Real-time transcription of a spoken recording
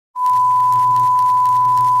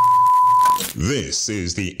This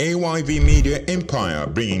is the AYV Media Empire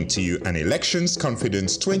bringing to you an Elections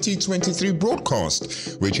Confidence 2023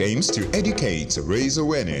 broadcast, which aims to educate, raise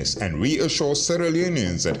awareness, and reassure Sierra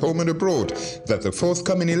Leoneans at home and abroad that the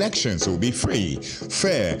forthcoming elections will be free,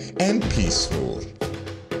 fair, and peaceful.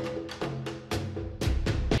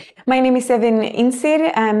 My name is Evin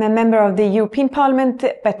Incir. I'm a member of the European Parliament,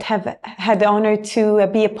 but have had the honor to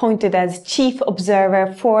be appointed as Chief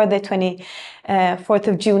Observer for the 24th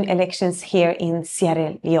of June elections here in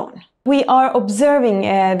Sierra Leone. We are observing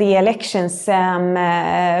the elections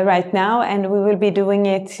right now, and we will be doing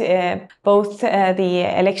it both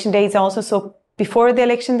the election days also, so before the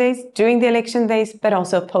election days, during the election days, but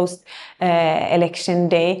also post-election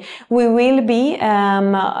day. We will be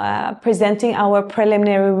presenting our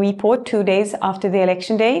preliminary report 2 days after the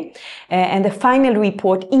election day, and the final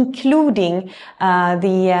report, including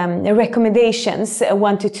the recommendations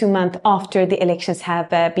 1 to 2 months after the elections have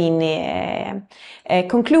been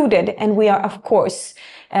concluded. And we are, of course,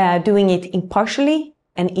 doing it impartially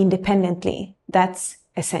and independently. That's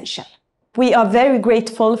essential. We are very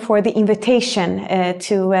grateful for the invitation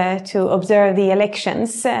to observe the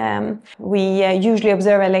elections. We usually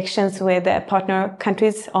observe elections with partner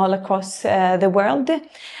countries all across the world,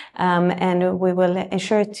 and we will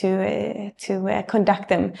ensure to conduct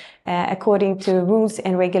them according to rules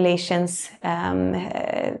and regulations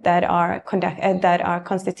that are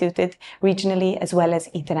constituted regionally as well as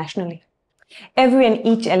internationally. Every and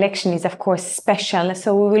each election is, of course, special,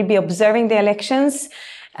 so we will be observing the elections.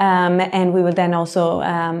 And we will then also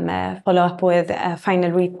follow up with a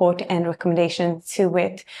final report and recommendation to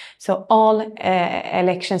it. So all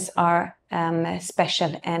elections are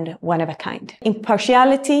special and one of a kind.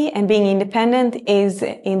 Impartiality and being independent is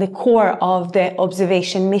in the core of the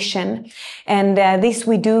observation mission. And this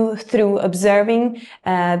we do through observing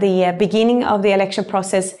the beginning of the election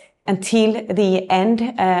process until the end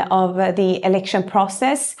of the election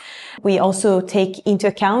process. We also take into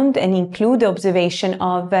account and include the observation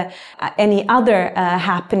of any other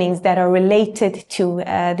happenings that are related to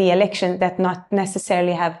the election that not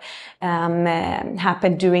necessarily have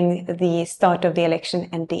happened during the start of the election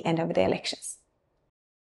and the end of the elections.